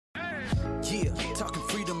Yeah, talking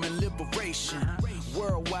freedom and liberation.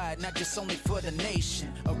 Worldwide, not just only for the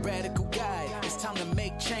nation. A radical guide, it's time to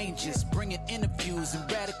make changes. Bringing interviews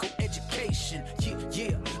and radical education.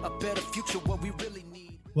 Yeah, a better future, what we really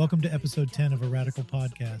need. Welcome to episode 10 of A Radical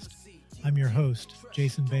Podcast. I'm your host,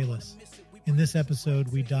 Jason Bayless. In this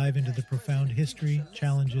episode, we dive into the profound history,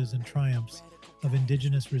 challenges, and triumphs of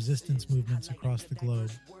Indigenous resistance movements across the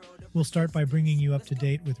globe. We'll start by bringing you up to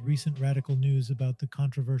date with recent radical news about the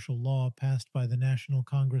controversial law passed by the National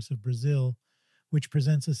Congress of Brazil, which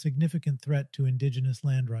presents a significant threat to Indigenous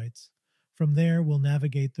land rights. From there, we'll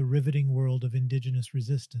navigate the riveting world of Indigenous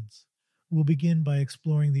resistance. We'll begin by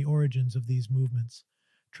exploring the origins of these movements,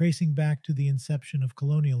 tracing back to the inception of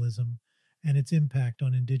colonialism and its impact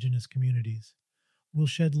on Indigenous communities. We'll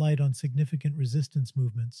shed light on significant resistance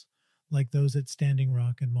movements, like those at Standing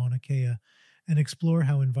Rock and Mauna Kea, and explore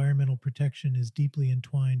how environmental protection is deeply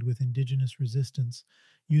entwined with Indigenous resistance,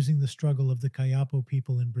 using the struggle of the Kayapo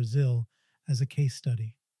people in Brazil as a case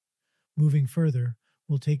study. Moving further,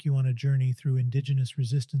 we'll take you on a journey through Indigenous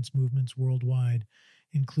resistance movements worldwide,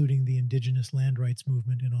 including the Indigenous land rights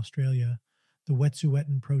movement in Australia, the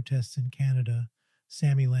Wet'suwet'en protests in Canada,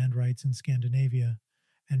 Sami land rights in Scandinavia,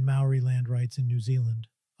 and Maori land rights in New Zealand,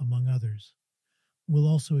 among others. We'll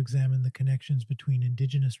also examine the connections between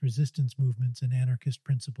Indigenous resistance movements and anarchist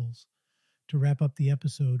principles. To wrap up the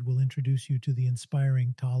episode, we'll introduce you to the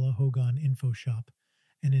inspiring Tala Hogan Info Shop,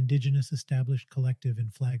 an Indigenous established collective in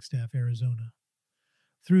Flagstaff, Arizona.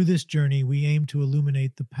 Through this journey, we aim to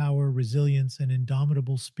illuminate the power, resilience, and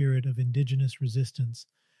indomitable spirit of Indigenous resistance,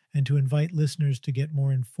 and to invite listeners to get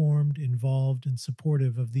more informed, involved, and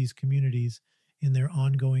supportive of these communities in their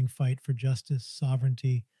ongoing fight for justice,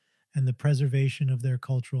 sovereignty, and the preservation of their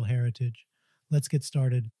cultural heritage. Let's get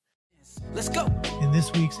started. Let's go! In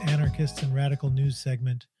this week's Anarchists and Radical News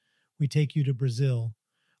segment, we take you to Brazil,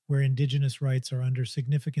 where Indigenous rights are under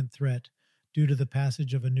significant threat due to the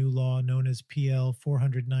passage of a new law known as PL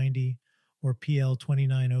 490 or PL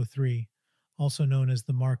 2903, also known as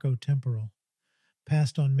the Marco Temporal.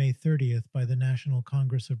 Passed on May 30th by the National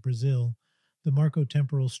Congress of Brazil, the Marco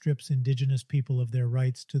Temporal strips Indigenous people of their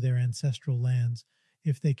rights to their ancestral lands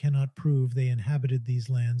if they cannot prove they inhabited these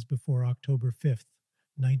lands before October 5th,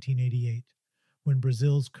 1988, when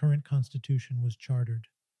Brazil's current constitution was chartered.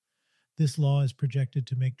 This law is projected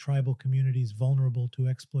to make tribal communities vulnerable to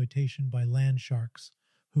exploitation by land sharks,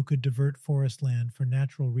 who could divert forest land for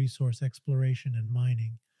natural resource exploration and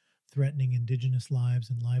mining, threatening Indigenous lives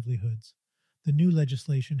and livelihoods. The new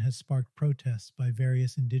legislation has sparked protests by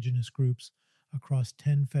various Indigenous groups across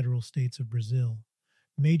 10 federal states of Brazil.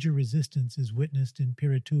 Major resistance is witnessed in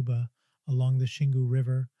Pirituba, along the Xingu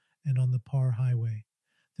River, and on the Par Highway.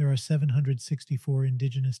 There are 764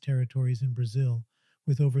 Indigenous territories in Brazil,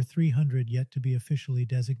 with over 300 yet to be officially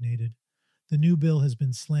designated. The new bill has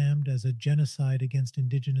been slammed as a genocide against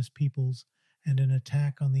Indigenous peoples and an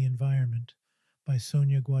attack on the environment by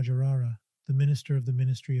Sônia Guajajara, the Minister of the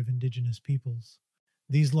Ministry of Indigenous Peoples.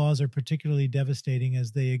 These laws are particularly devastating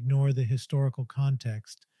as they ignore the historical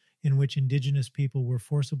context in which Indigenous people were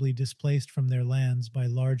forcibly displaced from their lands by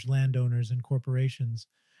large landowners and corporations,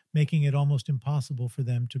 making it almost impossible for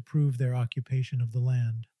them to prove their occupation of the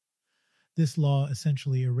land. This law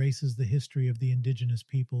essentially erases the history of the Indigenous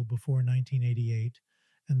people before 1988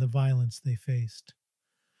 and the violence they faced.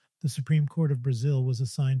 The Supreme Court of Brazil was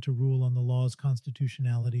assigned to rule on the law's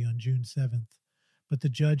constitutionality on June 7th, but the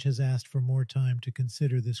judge has asked for more time to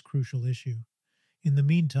consider this crucial issue. In the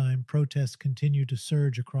meantime, protests continue to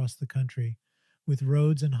surge across the country, with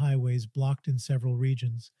roads and highways blocked in several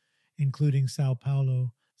regions, including São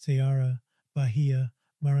Paulo, Ceará, Bahia,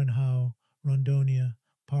 Maranhão, Rondônia,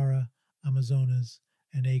 Para, Amazonas,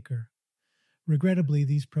 and Acre. Regrettably,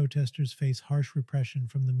 these protesters face harsh repression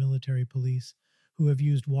from the military police, who have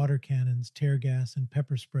used water cannons, tear gas, and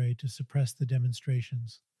pepper spray to suppress the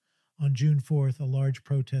demonstrations. On June 4th, a large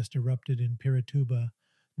protest erupted in Pirituba,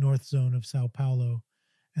 north zone of São Paulo,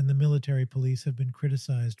 and the military police have been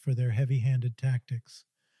criticized for their heavy-handed tactics.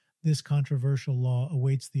 This controversial law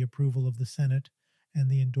awaits the approval of the Senate and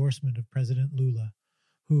the endorsement of President Lula,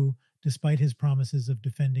 who, despite his promises of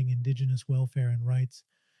defending Indigenous welfare and rights,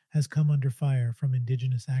 has come under fire from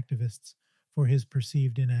Indigenous activists for his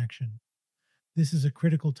perceived inaction. This is a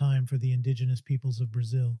critical time for the Indigenous peoples of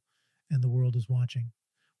Brazil, and the world is watching.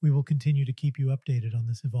 We will continue to keep you updated on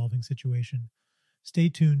this evolving situation. Stay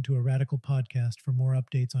tuned to A Radical Podcast for more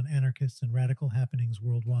updates on anarchists and radical happenings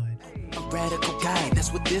worldwide. A radical guide,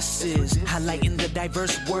 that's what this is. Highlighting the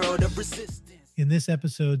diverse world of resistance. In this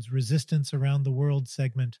episode's Resistance Around the World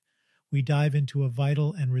segment, we dive into a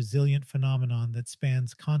vital and resilient phenomenon that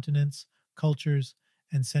spans continents, cultures,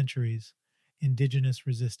 and centuries. Indigenous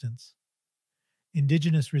resistance.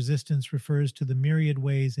 Indigenous resistance refers to the myriad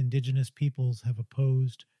ways indigenous peoples have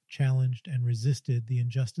opposed, challenged, and resisted the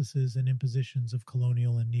injustices and impositions of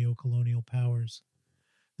colonial and neocolonial powers.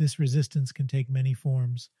 This resistance can take many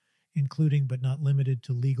forms, including but not limited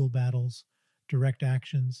to legal battles, direct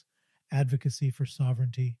actions, advocacy for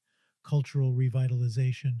sovereignty, cultural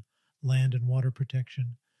revitalization, land and water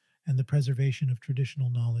protection, and the preservation of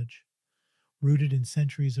traditional knowledge. Rooted in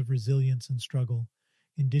centuries of resilience and struggle,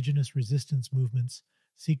 indigenous resistance movements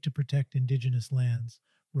seek to protect indigenous lands,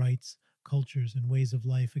 rights, cultures, and ways of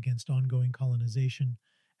life against ongoing colonization,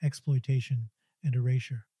 exploitation, and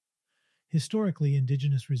erasure. Historically,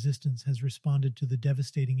 indigenous resistance has responded to the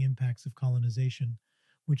devastating impacts of colonization,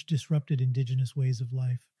 which disrupted indigenous ways of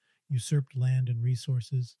life, usurped land and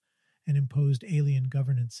resources, and imposed alien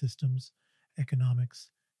governance systems,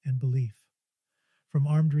 economics, and belief. From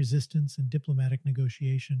armed resistance and diplomatic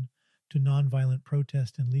negotiation to nonviolent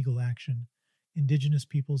protest and legal action, indigenous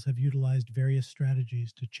peoples have utilized various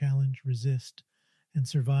strategies to challenge, resist, and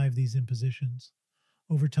survive these impositions.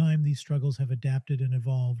 Over time, these struggles have adapted and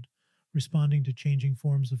evolved, responding to changing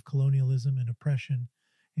forms of colonialism and oppression,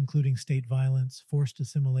 including state violence, forced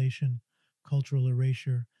assimilation, cultural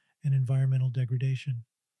erasure, and environmental degradation.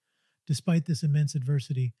 Despite this immense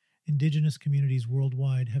adversity, indigenous communities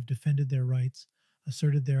worldwide have defended their rights,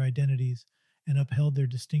 asserted their identities, and upheld their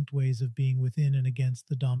distinct ways of being within and against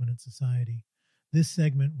the dominant society. This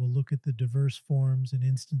segment will look at the diverse forms and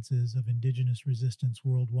instances of indigenous resistance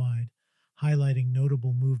worldwide, highlighting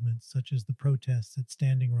notable movements such as the protests at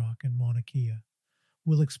Standing Rock and Mauna Kea.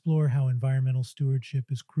 We'll explore how environmental stewardship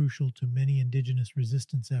is crucial to many indigenous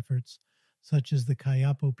resistance efforts, such as the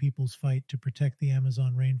Kayapo people's fight to protect the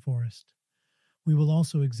Amazon rainforest. We will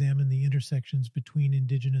also examine the intersections between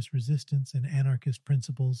indigenous resistance and anarchist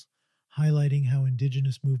principles, highlighting how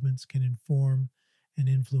indigenous movements can inform and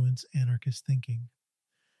influence anarchist thinking.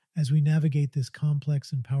 As we navigate this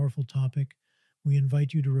complex and powerful topic, we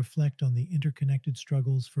invite you to reflect on the interconnected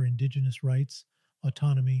struggles for indigenous rights,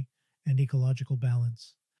 autonomy, and ecological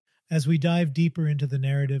balance. As we dive deeper into the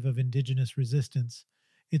narrative of indigenous resistance,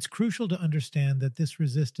 it's crucial to understand that this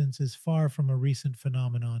resistance is far from a recent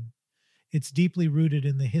phenomenon. It's deeply rooted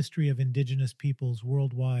in the history of indigenous peoples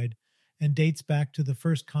worldwide and dates back to the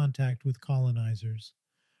first contact with colonizers.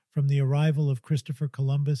 From the arrival of Christopher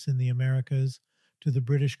Columbus in the Americas to the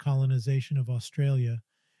British colonization of Australia,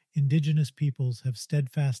 indigenous peoples have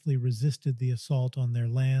steadfastly resisted the assault on their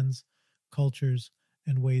lands, cultures,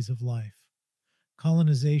 and ways of life.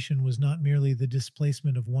 Colonization was not merely the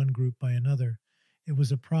displacement of one group by another, it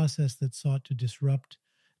was a process that sought to disrupt,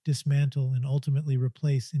 dismantle, and ultimately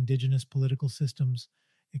replace indigenous political systems,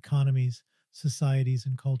 economies, societies,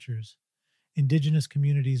 and cultures. Indigenous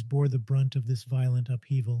communities bore the brunt of this violent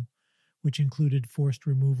upheaval, which included forced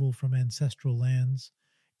removal from ancestral lands,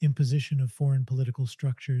 imposition of foreign political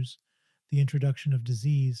structures, the introduction of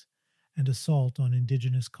disease, and assault on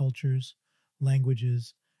indigenous cultures,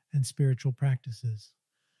 languages, and spiritual practices.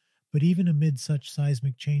 But even amid such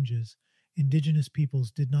seismic changes, indigenous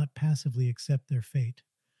peoples did not passively accept their fate.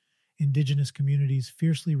 Indigenous communities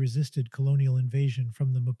fiercely resisted colonial invasion,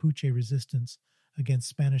 from the Mapuche resistance against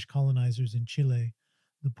Spanish colonizers in Chile,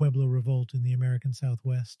 the Pueblo Revolt in the American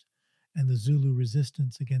Southwest, and the Zulu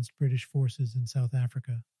resistance against British forces in South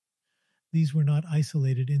Africa. These were not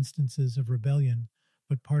isolated instances of rebellion,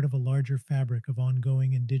 but part of a larger fabric of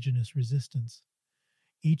ongoing indigenous resistance.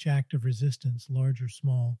 Each act of resistance, large or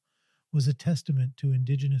small, was a testament to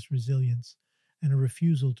indigenous resilience and a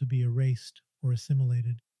refusal to be erased or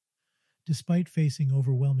assimilated. Despite facing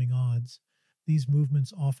overwhelming odds, these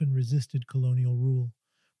movements often resisted colonial rule,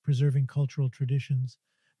 preserving cultural traditions,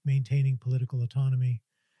 maintaining political autonomy,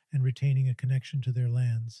 and retaining a connection to their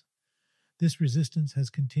lands. This resistance has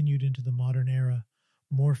continued into the modern era,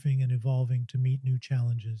 morphing and evolving to meet new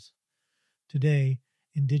challenges. Today,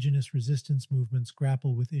 indigenous resistance movements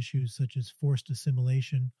grapple with issues such as forced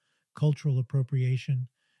assimilation, cultural appropriation,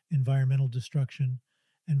 environmental destruction,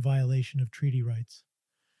 and violation of treaty rights.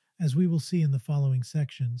 As we will see in the following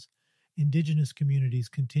sections, indigenous communities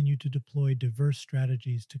continue to deploy diverse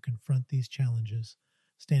strategies to confront these challenges,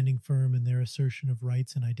 standing firm in their assertion of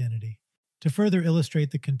rights and identity. To further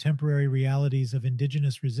illustrate the contemporary realities of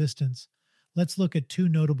indigenous resistance, let's look at two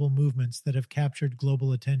notable movements that have captured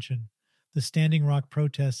global attention: the Standing Rock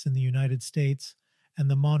protests in the United States and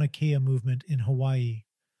the Mauna Kea movement in Hawaii.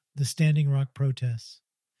 The Standing Rock protests.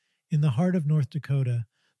 In the heart of North Dakota,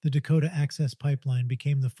 the Dakota Access Pipeline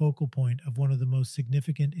became the focal point of one of the most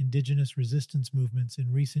significant indigenous resistance movements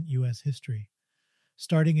in recent U.S. history.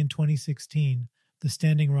 Starting in 2016, The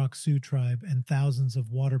Standing Rock Sioux tribe and thousands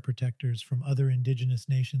of water protectors from other indigenous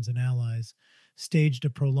nations and allies staged a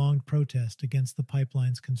prolonged protest against the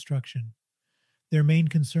pipeline's construction. Their main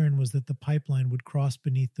concern was that the pipeline would cross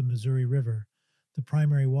beneath the Missouri River, the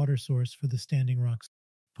primary water source for the Standing Rock,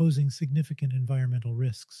 posing significant environmental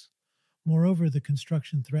risks. Moreover, the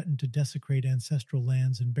construction threatened to desecrate ancestral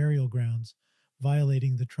lands and burial grounds,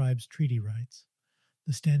 violating the tribe's treaty rights.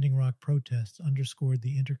 The Standing Rock protests underscored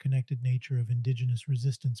the interconnected nature of indigenous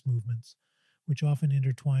resistance movements, which often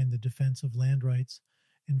intertwine the defense of land rights,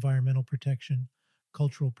 environmental protection,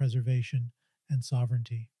 cultural preservation, and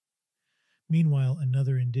sovereignty. Meanwhile,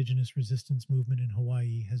 another indigenous resistance movement in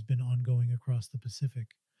Hawaii has been ongoing across the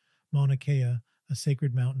Pacific. Mauna Kea, a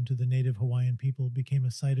sacred mountain to the native Hawaiian people, became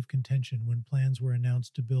a site of contention when plans were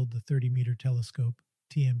announced to build the 30-meter telescope,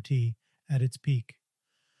 TMT, at its peak.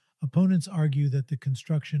 Opponents argue that the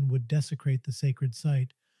construction would desecrate the sacred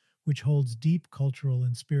site, which holds deep cultural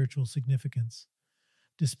and spiritual significance.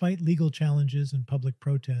 Despite legal challenges and public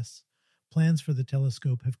protests, plans for the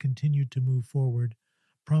telescope have continued to move forward,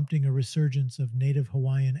 prompting a resurgence of native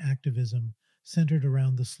Hawaiian activism centered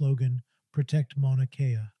around the slogan, "Protect Mauna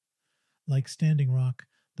Kea." Like Standing Rock,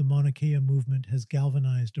 the Mauna Kea movement has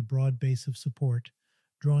galvanized a broad base of support,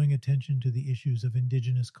 drawing attention to the issues of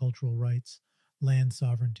indigenous cultural rights, land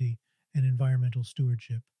sovereignty, and environmental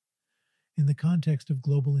stewardship. In the context of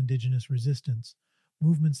global indigenous resistance,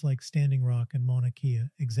 movements like Standing Rock and Mauna Kea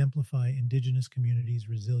exemplify indigenous communities'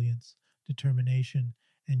 resilience, determination,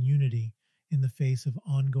 and unity in the face of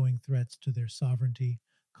ongoing threats to their sovereignty,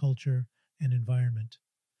 culture, and environment.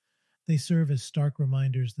 They serve as stark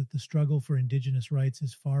reminders that the struggle for indigenous rights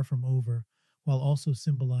is far from over, while also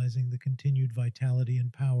symbolizing the continued vitality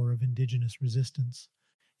and power of indigenous resistance.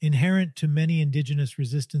 Inherent to many indigenous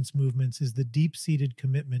resistance movements is the deep-seated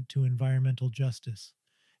commitment to environmental justice.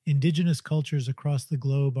 Indigenous cultures across the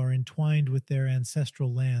globe are entwined with their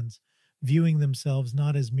ancestral lands, viewing themselves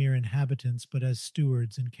not as mere inhabitants but as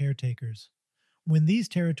stewards and caretakers. When these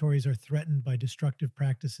territories are threatened by destructive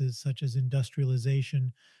practices such as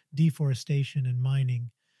industrialization, deforestation, and mining,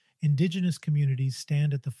 indigenous communities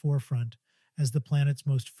stand at the forefront as the planet's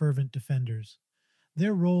most fervent defenders.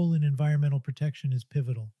 Their role in environmental protection is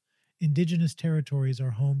pivotal. Indigenous territories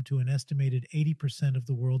are home to an estimated 80% of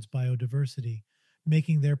the world's biodiversity,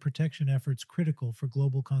 making their protection efforts critical for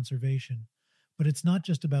global conservation. But it's not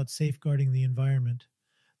just about safeguarding the environment.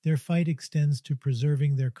 Their fight extends to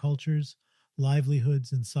preserving their cultures,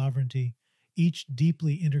 livelihoods, and sovereignty, each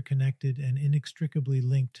deeply interconnected and inextricably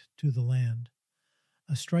linked to the land.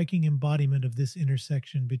 A striking embodiment of this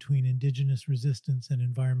intersection between indigenous resistance and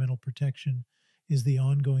environmental protection is the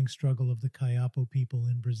ongoing struggle of the Kayapo people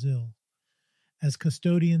in Brazil. As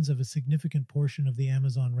custodians of a significant portion of the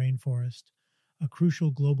Amazon rainforest, a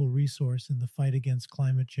crucial global resource in the fight against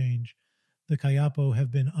climate change, the Kayapo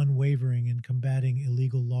have been unwavering in combating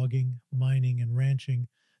illegal logging, mining, and ranching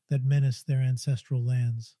that menace their ancestral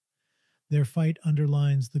lands. Their fight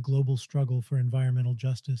underlines the global struggle for environmental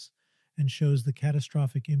justice and shows the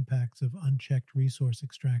catastrophic impacts of unchecked resource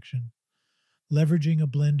extraction. Leveraging a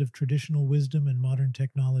blend of traditional wisdom and modern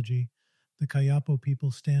technology, the Kayapo people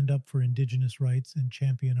stand up for indigenous rights and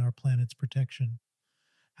champion our planet's protection.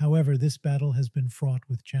 However, this battle has been fraught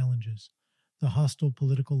with challenges. The hostile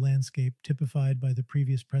political landscape typified by the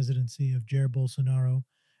previous presidency of Jair Bolsonaro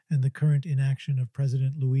and the current inaction of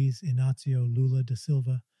President Luiz Inácio Lula da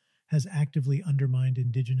Silva has actively undermined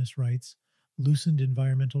indigenous rights, loosened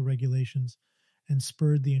environmental regulations, and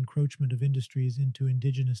spurred the encroachment of industries into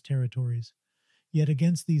indigenous territories. Yet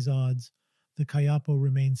against these odds, the Kayapo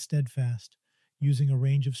remain steadfast, using a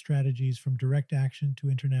range of strategies from direct action to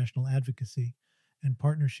international advocacy and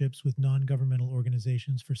partnerships with non-governmental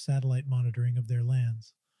organizations for satellite monitoring of their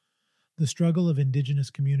lands. The struggle of indigenous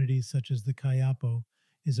communities such as the Kayapo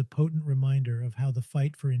is a potent reminder of how the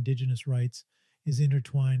fight for indigenous rights is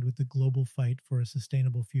intertwined with the global fight for a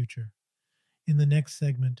sustainable future. In the next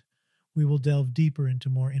segment, we will delve deeper into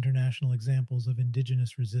more international examples of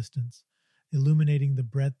indigenous resistance, illuminating the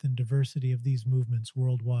breadth and diversity of these movements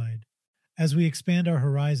worldwide. As we expand our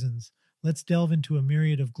horizons, let's delve into a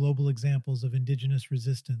myriad of global examples of indigenous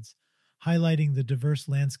resistance, highlighting the diverse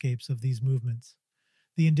landscapes of these movements.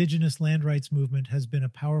 The indigenous land rights movement has been a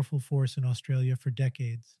powerful force in Australia for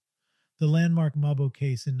decades. The landmark Mabo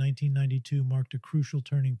case in 1992 marked a crucial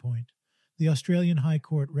turning point. The Australian High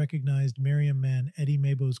Court recognized Meriam man Eddie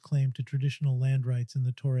Mabo's claim to traditional land rights in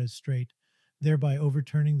the Torres Strait, thereby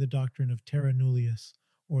overturning the doctrine of terra nullius,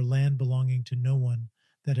 or land belonging to no one,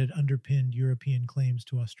 that had underpinned European claims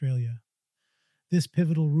to Australia. This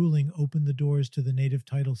pivotal ruling opened the doors to the native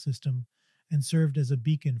title system and served as a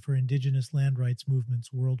beacon for Indigenous land rights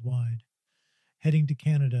movements worldwide. Heading to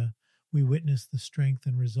Canada, we witnessed the strength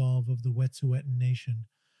and resolve of the Wet'suwet'en Nation,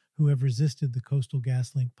 who have resisted the Coastal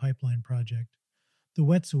GasLink pipeline project. The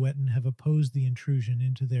Wet'suwet'en have opposed the intrusion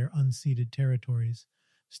into their unceded territories,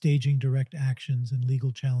 staging direct actions and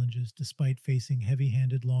legal challenges despite facing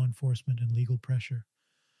heavy-handed law enforcement and legal pressure.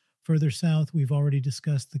 Further south, we've already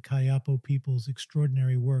discussed the Kayapo people's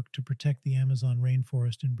extraordinary work to protect the Amazon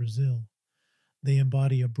rainforest in Brazil. They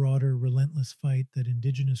embody a broader, relentless fight that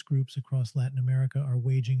indigenous groups across Latin America are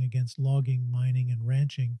waging against logging, mining, and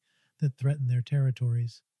ranching that threaten their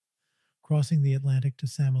territories. Crossing the Atlantic to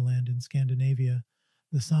Samoland in Scandinavia,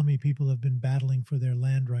 the Sami people have been battling for their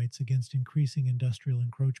land rights against increasing industrial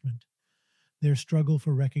encroachment. Their struggle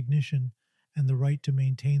for recognition and the right to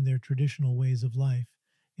maintain their traditional ways of life,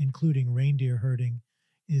 including reindeer herding,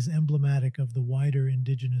 is emblematic of the wider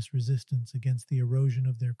indigenous resistance against the erosion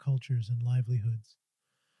of their cultures and livelihoods.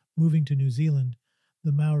 Moving to New Zealand,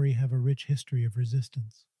 the Maori have a rich history of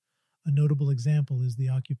resistance. A notable example is the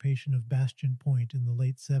occupation of Bastion Point in the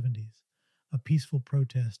late 70s, a peaceful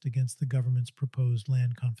protest against the government's proposed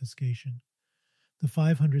land confiscation. The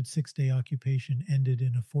 506-day occupation ended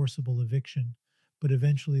in a forcible eviction, but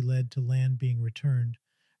eventually led to land being returned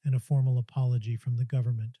and a formal apology from the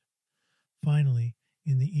government. Finally,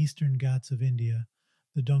 in the eastern Ghats of India,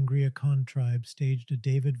 the Dongria Khan tribe staged a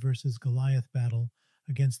David versus Goliath battle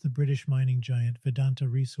against the British mining giant Vedanta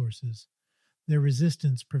Resources. Their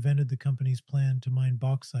resistance prevented the company's plan to mine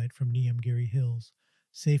bauxite from Niyamgiri Hills,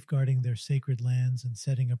 safeguarding their sacred lands and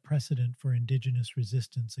setting a precedent for indigenous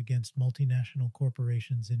resistance against multinational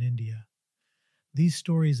corporations in India. These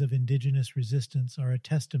stories of indigenous resistance are a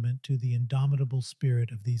testament to the indomitable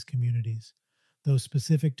spirit of these communities. Though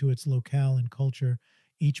specific to its locale and culture,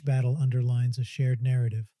 each battle underlines a shared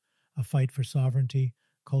narrative, a fight for sovereignty,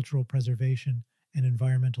 cultural preservation, and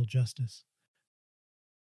environmental justice.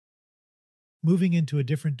 Moving into a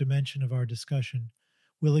different dimension of our discussion,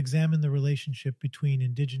 we'll examine the relationship between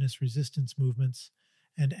indigenous resistance movements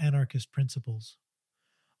and anarchist principles.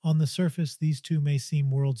 On the surface, these two may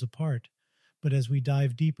seem worlds apart, but as we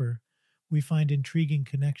dive deeper, we find intriguing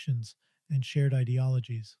connections and shared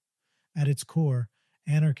ideologies. At its core,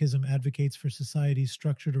 anarchism advocates for societies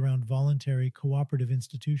structured around voluntary, cooperative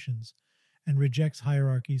institutions and rejects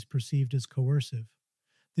hierarchies perceived as coercive.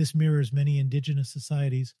 This mirrors many indigenous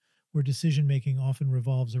societies where decision-making often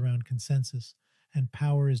revolves around consensus and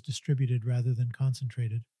power is distributed rather than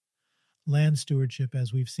concentrated. Land stewardship,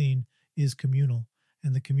 as we've seen, is communal,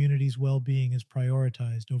 and the community's well-being is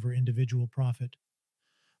prioritized over individual profit.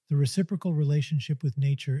 The reciprocal relationship with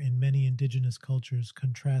nature in many indigenous cultures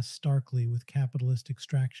contrasts starkly with capitalist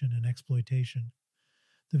extraction and exploitation.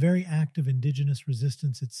 The very act of indigenous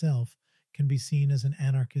resistance itself can be seen as an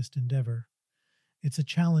anarchist endeavor. It's a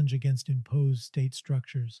challenge against imposed state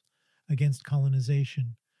structures, against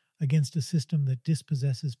colonization, against a system that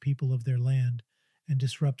dispossesses people of their land and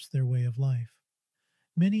disrupts their way of life.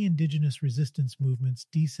 Many indigenous resistance movements'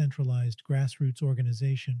 decentralized grassroots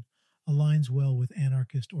organization aligns well with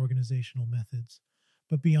anarchist organizational methods,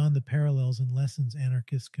 but beyond the parallels and lessons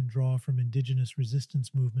anarchists can draw from indigenous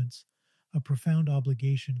resistance movements, a profound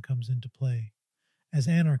obligation comes into play. As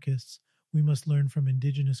anarchists, we must learn from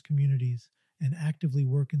indigenous communities and actively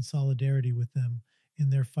work in solidarity with them in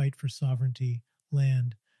their fight for sovereignty,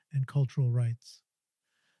 land, and cultural rights.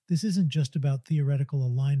 This isn't just about theoretical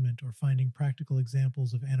alignment or finding practical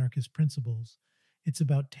examples of anarchist principles. It's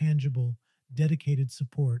about tangible, dedicated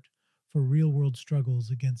support for real-world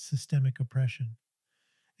struggles against systemic oppression.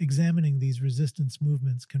 Examining these resistance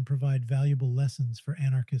movements can provide valuable lessons for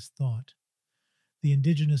anarchist thought. The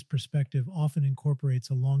indigenous perspective often incorporates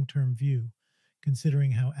a long-term view,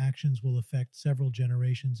 considering how actions will affect several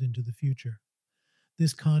generations into the future.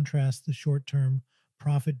 This contrasts the short-term,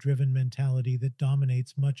 profit-driven mentality that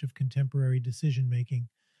dominates much of contemporary decision-making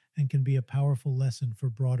and can be a powerful lesson for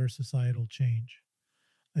broader societal change.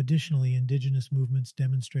 Additionally, indigenous movements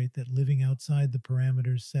demonstrate that living outside the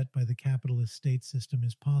parameters set by the capitalist state system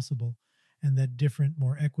is possible, and that different,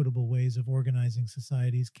 more equitable ways of organizing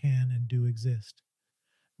societies can and do exist.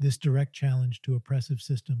 This direct challenge to oppressive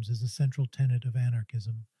systems is a central tenet of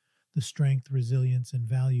anarchism. The strength, resilience, and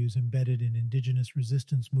values embedded in indigenous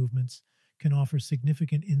resistance movements can offer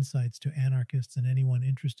significant insights to anarchists and anyone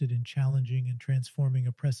interested in challenging and transforming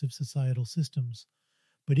oppressive societal systems.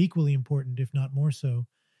 But equally important, if not more so,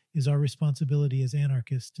 is our responsibility as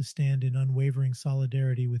anarchists to stand in unwavering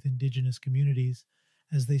solidarity with indigenous communities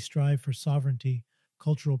as they strive for sovereignty,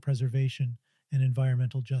 cultural preservation, and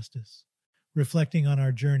environmental justice. Reflecting on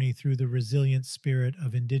our journey through the resilient spirit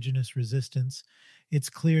of indigenous resistance, It's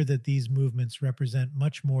clear that these movements represent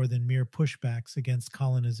much more than mere pushbacks against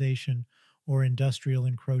colonization or industrial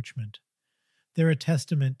encroachment. They're a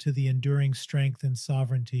testament to the enduring strength and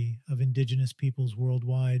sovereignty of Indigenous peoples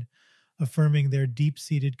worldwide, affirming their deep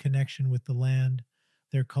seated connection with the land,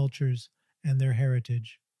 their cultures, and their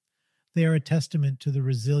heritage. They are a testament to the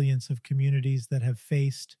resilience of communities that have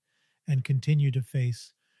faced and continue to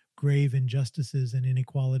face grave injustices and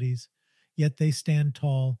inequalities, yet they stand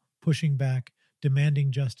tall, pushing back,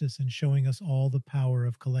 demanding justice, and showing us all the power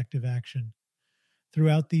of collective action.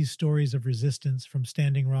 Throughout these stories of resistance, from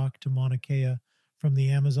Standing Rock to Mauna Kea, from the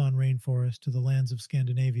Amazon rainforest to the lands of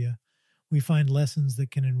Scandinavia, we find lessons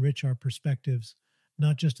that can enrich our perspectives,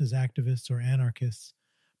 not just as activists or anarchists,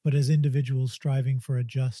 but as individuals striving for a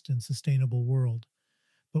just and sustainable world.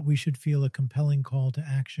 But we should feel a compelling call to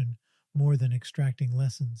action more than extracting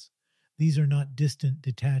lessons. These are not distant,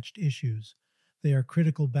 detached issues. They are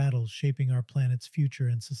critical battles shaping our planet's future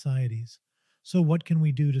and societies. So, what can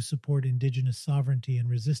we do to support Indigenous sovereignty and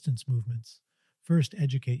resistance movements? First,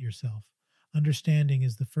 educate yourself. Understanding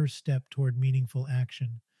is the first step toward meaningful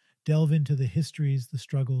action. Delve into the histories, the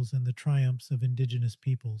struggles, and the triumphs of Indigenous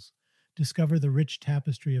peoples. Discover the rich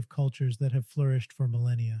tapestry of cultures that have flourished for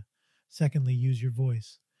millennia. Secondly, use your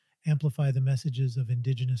voice. Amplify the messages of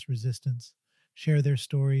Indigenous resistance. Share their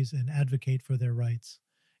stories and advocate for their rights.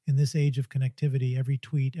 In this age of connectivity, every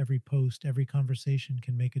tweet, every post, every conversation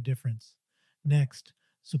can make a difference. Next,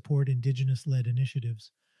 support Indigenous-led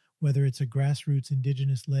initiatives. Whether it's a grassroots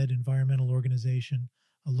Indigenous-led environmental organization,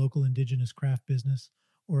 a local Indigenous craft business,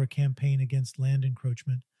 or a campaign against land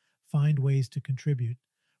encroachment, find ways to contribute.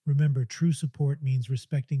 Remember, true support means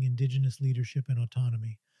respecting Indigenous leadership and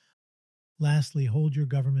autonomy. Lastly, hold your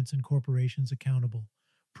governments and corporations accountable.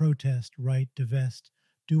 Protest, write, divest.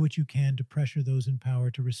 Do what you can to pressure those in power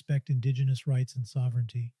to respect Indigenous rights and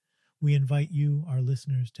sovereignty. We invite you, our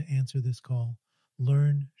listeners, to answer this call.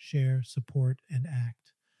 Learn, share, support, and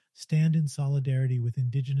act. Stand in solidarity with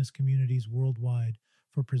Indigenous communities worldwide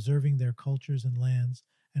for preserving their cultures and lands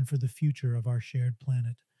and for the future of our shared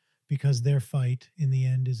planet. Because their fight, in the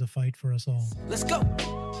end, is a fight for us all. Let's go!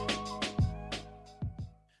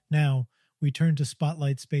 Now, we turn to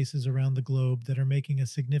spotlight spaces around the globe that are making a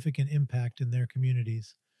significant impact in their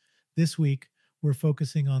communities. This week, we're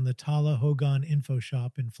focusing on the Tala Hogan Info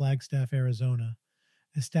Shop in Flagstaff, Arizona.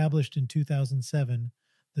 Established in 2007,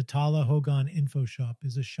 the Tala Hogan Info Shop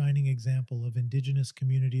is a shining example of Indigenous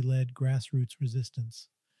community-led grassroots resistance.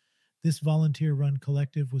 This volunteer-run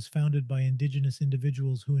collective was founded by Indigenous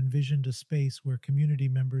individuals who envisioned a space where community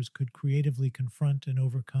members could creatively confront and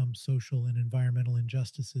overcome social and environmental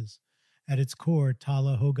injustices. At its core,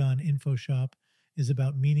 Tala Hogan Info Shop is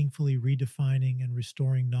about meaningfully redefining and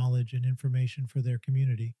restoring knowledge and information for their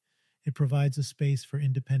community. It provides a space for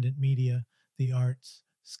independent media, the arts,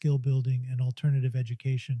 skill building, and alternative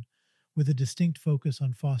education, with a distinct focus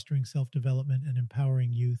on fostering self-development and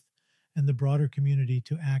empowering youth and the broader community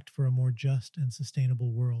to act for a more just and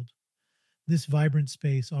sustainable world. This vibrant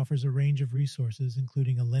space offers a range of resources,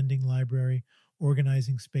 including a lending library,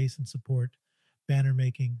 organizing space and support, banner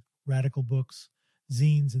making, radical books,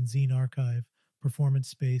 zines and zine archive, performance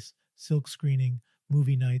space, silk screening,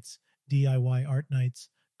 movie nights, DIY art nights,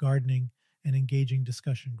 gardening, and engaging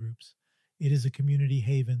discussion groups. It is a community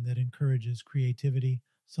haven that encourages creativity,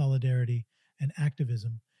 solidarity, and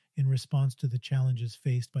activism in response to the challenges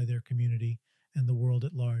faced by their community and the world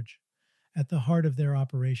at large. At the heart of their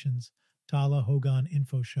operations, Tala Hogan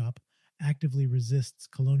Info Shop actively resists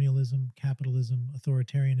colonialism, capitalism,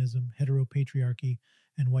 authoritarianism, heteropatriarchy,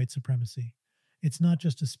 and white supremacy. It's not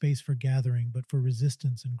just a space for gathering, but for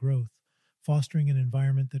resistance and growth, fostering an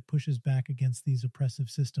environment that pushes back against these oppressive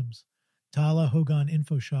systems. Tala Hogan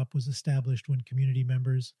Info Shop was established when community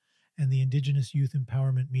members and the Indigenous Youth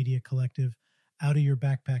Empowerment Media Collective, Out of Your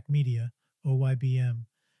Backpack Media, OYBM,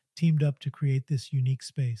 teamed up to create this unique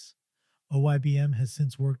space. OYBM has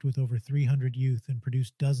since worked with over 300 youth and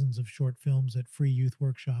produced dozens of short films at free youth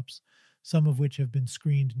workshops, some of which have been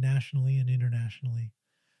screened nationally and internationally.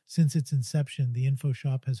 Since its inception, the Info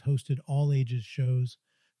Shop has hosted all ages shows,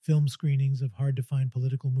 film screenings of hard-to-find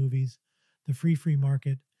political movies, the free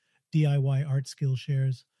market, DIY art skill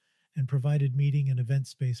shares, and provided meeting and event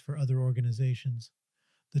space for other organizations.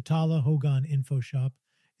 The Tala Hogan Info Shop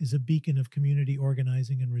is a beacon of community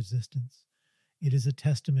organizing and resistance. It is a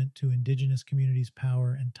testament to Indigenous communities'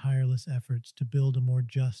 power and tireless efforts to build a more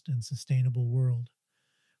just and sustainable world.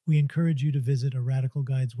 We encourage you to visit a Radical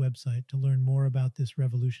Guides website to learn more about this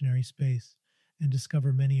revolutionary space and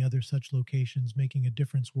discover many other such locations making a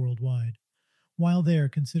difference worldwide. While there,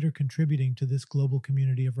 consider contributing to this global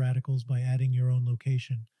community of radicals by adding your own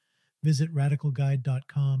location. Visit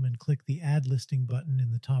radicalguide.com and click the Add Listing button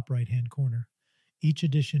in the top right-hand corner. Each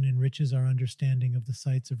edition enriches our understanding of the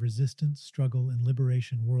sites of resistance, struggle, and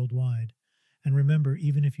liberation worldwide. And remember,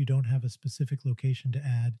 even if you don't have a specific location to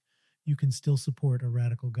add, you can still support a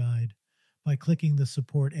Radical Guide. By clicking the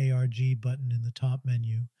Support ARG button in the top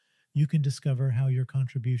menu, you can discover how your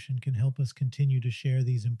contribution can help us continue to share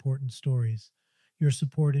these important stories. Your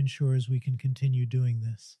support ensures we can continue doing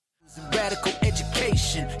this. Radical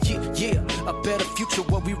education, yeah, a better future,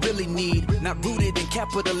 what we really need, not rooted in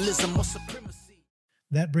capitalism or supremacy.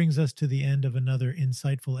 That brings us to the end of another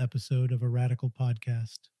insightful episode of a Radical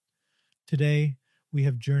Podcast. Today, we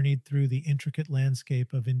have journeyed through the intricate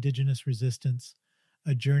landscape of Indigenous resistance,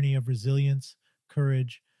 a journey of resilience,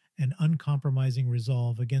 courage, and uncompromising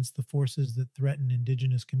resolve against the forces that threaten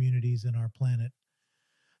Indigenous communities and our planet.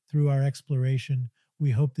 Through our exploration,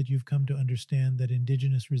 we hope that you've come to understand that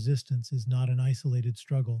Indigenous resistance is not an isolated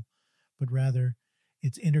struggle, but rather,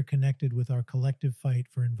 it's interconnected with our collective fight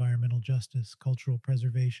for environmental justice, cultural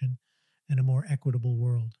preservation, and a more equitable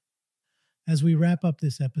world. As we wrap up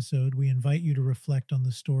this episode, we invite you to reflect on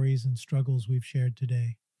the stories and struggles we've shared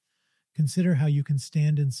today. Consider how you can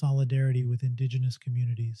stand in solidarity with Indigenous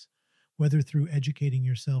communities, whether through educating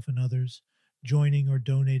yourself and others, joining or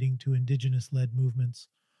donating to Indigenous-led movements,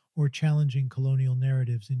 or challenging colonial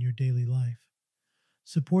narratives in your daily life.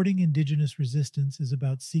 Supporting Indigenous resistance is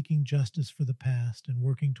about seeking justice for the past and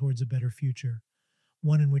working towards a better future,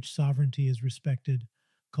 one in which sovereignty is respected,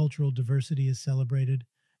 cultural diversity is celebrated,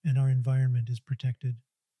 and our environment is protected.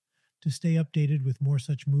 To stay updated with more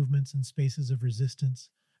such movements and spaces of resistance,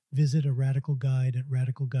 visit a Radical Guide at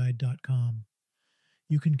radicalguide.com.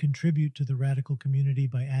 You can contribute to the Radical community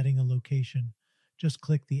by adding a location. Just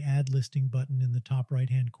click the Add Listing button in the top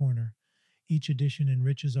right-hand corner. Each edition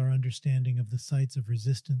enriches our understanding of the sites of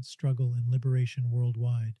resistance, struggle, and liberation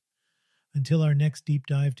worldwide. Until our next deep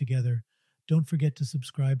dive together, don't forget to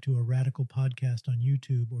subscribe to a Radical Podcast on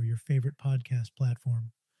YouTube or your favorite podcast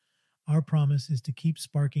platform. Our promise is to keep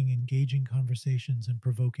sparking engaging conversations and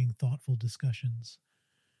provoking thoughtful discussions.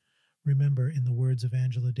 Remember, in the words of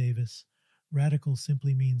Angela Davis, radical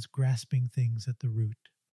simply means grasping things at the root.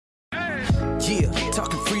 Yeah,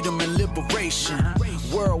 talking freedom and liberation,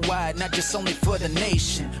 worldwide, not just only for the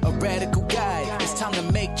nation. A radical guide, it's time to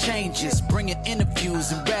make changes, bringing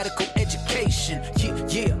interviews and radical education.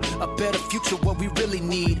 Yeah, a better future, what we really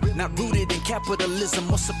need, not rooted in capitalism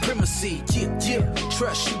or supremacy. Yeah,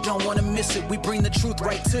 trust, you don't want to miss it. We bring the truth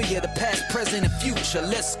right to you, the past, present, and future.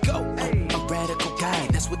 Let's go. A radical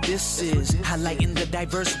guide, that's what this is, highlighting the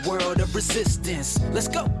diverse world of resistance. Let's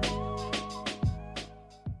go.